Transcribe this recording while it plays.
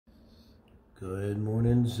Good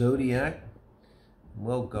morning, Zodiac.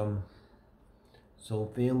 Welcome.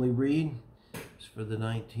 Soul Family Read. It's for the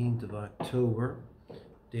 19th of October.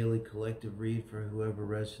 Daily collective read for whoever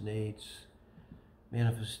resonates.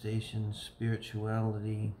 Manifestation,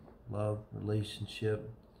 spirituality, love,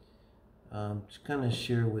 relationship. Just kind of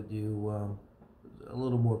share with you a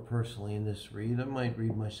little more personally in this read. I might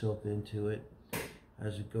read myself into it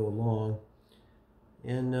as I go along.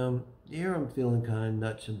 And here I'm feeling kind of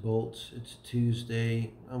nuts and bolts. It's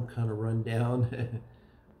Tuesday. I'm kind of run down.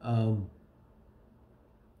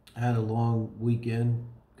 Had a long weekend.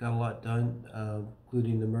 Got a lot done,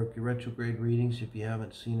 including the Mercury retrograde readings, if you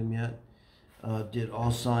haven't seen them yet. Did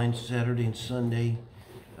all signs Saturday and Sunday.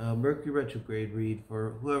 Mercury retrograde read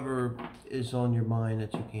for whoever is on your mind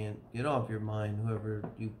that you can't get off your mind, whoever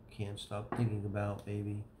you can't stop thinking about,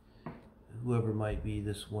 maybe. Whoever might be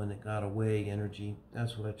this one that got away energy.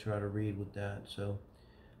 That's what I try to read with that. So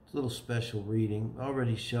it's a little special reading.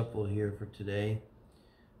 Already shuffled here for today.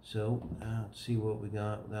 So let's see what we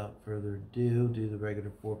got without further ado. Do the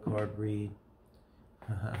regular 4-card read.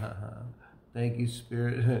 Thank you,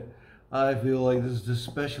 Spirit. I feel like this is a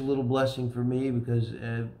special little blessing for me because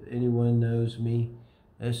if anyone knows me,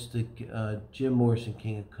 it's the Jim Morrison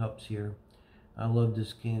King of Cups here. I love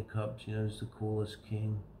this King of Cups. You know, it's the coolest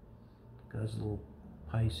king. Got his little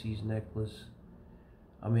Pisces necklace.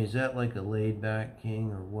 I mean, is that like a laid-back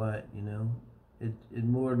king or what, you know? It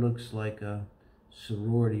more looks like a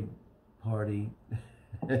sorority party.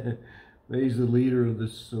 He's the leader of the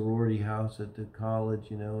sorority house at the college,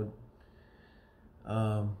 you know.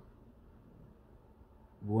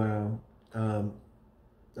 Wow. I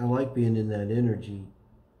like being in that energy.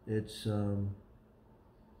 It's, you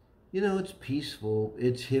know, it's peaceful.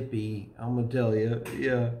 It's hippie, I'm going to tell you.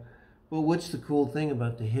 Yeah. Well, what's the cool thing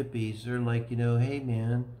about the hippies? They're like, you know, hey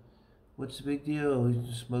man, what's the big deal? We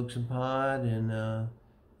just smoke some pot and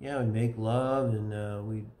yeah, we make love and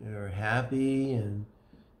we are happy and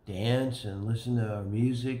dance and listen to our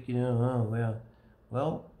music, you know. Oh, yeah.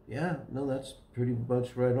 Well, yeah, no, that's pretty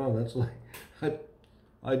much right on. That's like,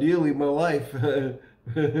 ideally my life right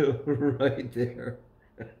there.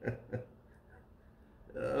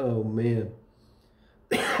 Oh, man.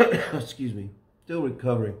 Excuse me. Still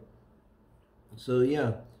recovering. So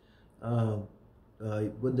yeah,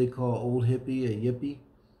 what they call old hippie, a yippie.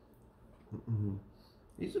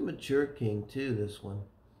 He's a mature king too, this one.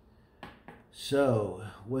 So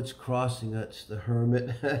what's crossing us? The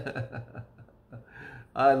Hermit.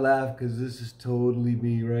 I laugh because this is totally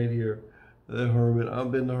me right here. The Hermit. I've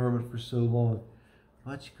been the Hermit for so long.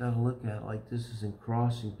 But you gotta look at it like this is in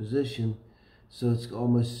crossing position. So it's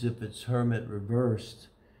almost as if it's Hermit reversed.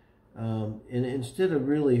 And instead of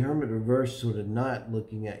really Hermit reverse, sort of not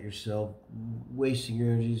looking at yourself, wasting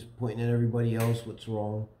your energies, pointing at everybody else what's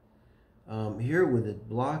wrong. Here with it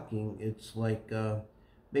blocking, it's like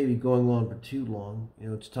maybe going on for too long. You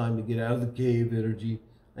know, it's time to get out of the cave energy.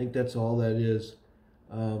 I think that's all that is.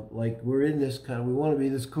 Like we're in this kind of, we want to be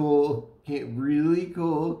this cool, really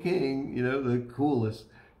cool king, you know, the coolest.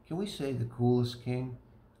 Can we say the coolest king?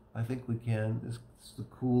 I think we can. This is the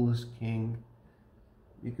coolest king.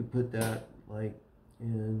 You could put that like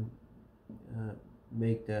in,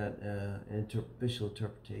 make that an official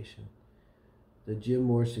interpretation. The Jim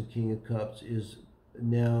Morrison King of Cups is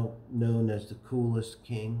now known as the coolest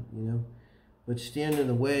king, you know. But stand in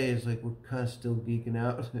the way is like we're kind of still geeking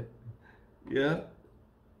out. Yeah,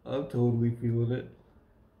 I'm totally feeling it.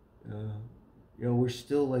 You know, we're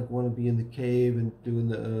still like want to be in the cave and doing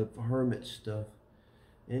the hermit stuff.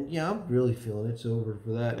 And yeah, I'm really feeling it's over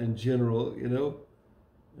for that in general, you know.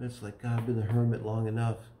 It's like, God, I've been the Hermit long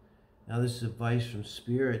enough. Now this is advice from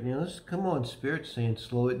Spirit. You know, this, come on, Spirit's saying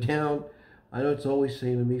slow it down. I know it's always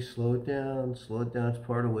saying to me, slow it down, slow it down. It's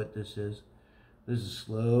part of what this is. This is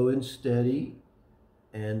slow and steady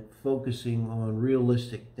and focusing on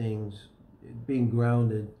realistic things, being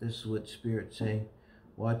grounded. This is what Spirit's saying.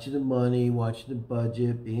 Watching the money, watching the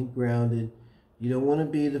budget, being grounded. You don't want to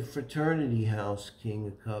be the fraternity house King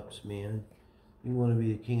of Cups, man. You want to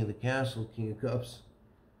be the King of the Castle, King of Cups,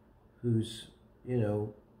 who's, you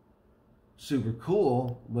know, super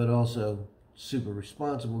cool, but also super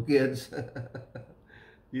responsible kids.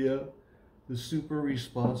 Yeah, the super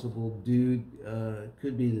responsible dude,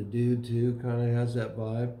 could be the dude too, kind of has that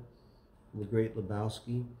vibe, the Great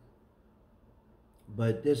Lebowski.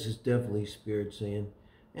 But this is definitely Spirit saying,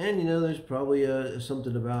 and you know, there's probably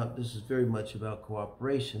something about, this is very much about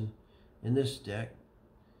cooperation in this deck.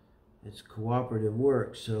 It's cooperative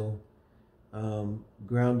work, so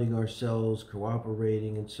grounding ourselves,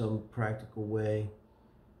 cooperating in some practical way,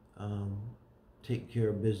 take care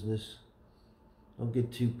of business. Don't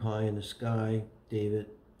get too pie in the sky, David.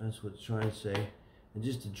 That's what it's trying to say. And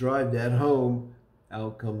just to drive that home,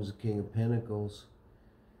 out comes the King of Pentacles.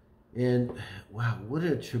 And wow, what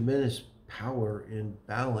a tremendous power and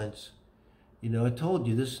balance. You know, I told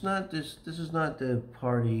you, this is not the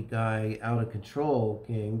party guy out of control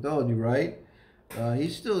king. Told you, right?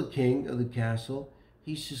 He's still a king of the castle.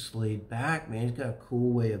 He's just laid back, man. He's got a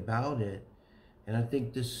cool way about it. And I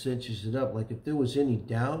think this cinches it up. Like, if there was any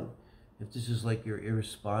doubt, if this is like your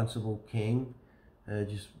irresponsible king,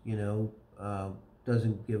 just, you know,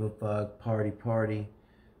 doesn't give a fuck, party,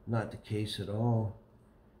 not the case at all.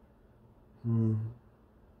 And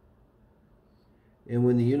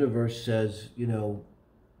when the universe says, you know,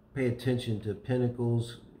 pay attention to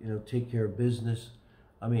pentacles, you know, take care of business,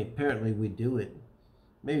 I mean, apparently we do it.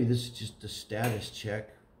 Maybe this is just a status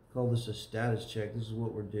check. Call this a status check. This is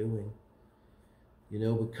what we're doing. You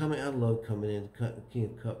know, but I love coming in, King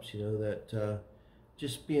of Cups, you know, that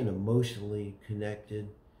just being emotionally connected.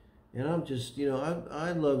 And I'm just, you know,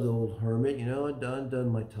 I love the old hermit, you know, I've done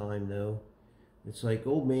my time though. It's like,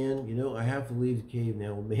 old man, you know, I have to leave the cave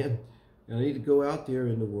now, old man. I need to go out there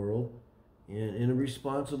in the world and in a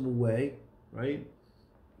responsible way, right?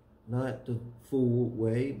 Not the fool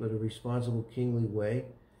way, but a responsible, kingly way.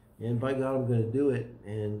 And by God, I'm going to do it,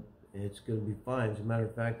 and it's going to be fine. As a matter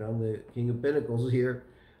of fact, I'm the King of Pentacles here.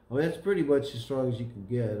 I mean, that's pretty much as strong as you can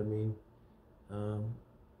get. I mean,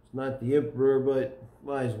 it's not the Emperor, but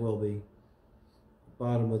might as well be.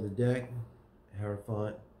 Bottom of the deck,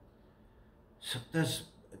 Hierophant. So that's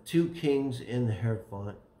 2 kings in the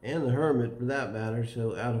Hierophant, and the Hermit for that matter.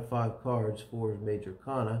 So out of 5 cards, 4 is Major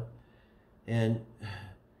Arcana. And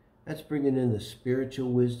that's bringing in the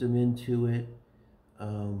spiritual wisdom into it.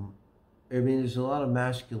 I mean, there's a lot of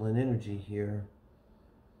masculine energy here.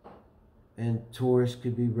 And Taurus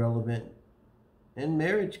could be relevant. And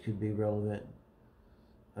marriage could be relevant.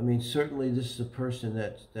 I mean, certainly this is a person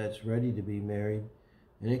that's ready to be married.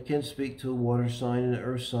 And it can speak to a water sign and an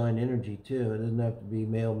earth sign energy too. It doesn't have to be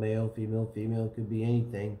male, male, female, female. It could be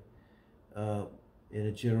anything in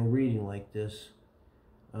a general reading like this.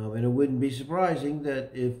 And it wouldn't be surprising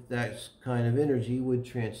that if that kind of energy would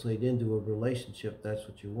translate into a relationship, that's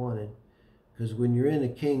what you wanted. Because when you're in a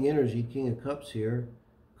king energy, King of Cups here,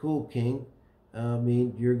 cool king, I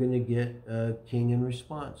mean, you're going to get a king in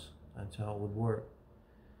response. That's how it would work.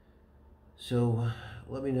 So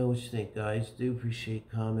let me know what you think, guys. Do appreciate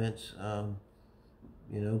comments.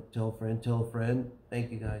 You know, tell a friend, tell a friend.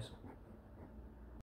 Thank you, guys.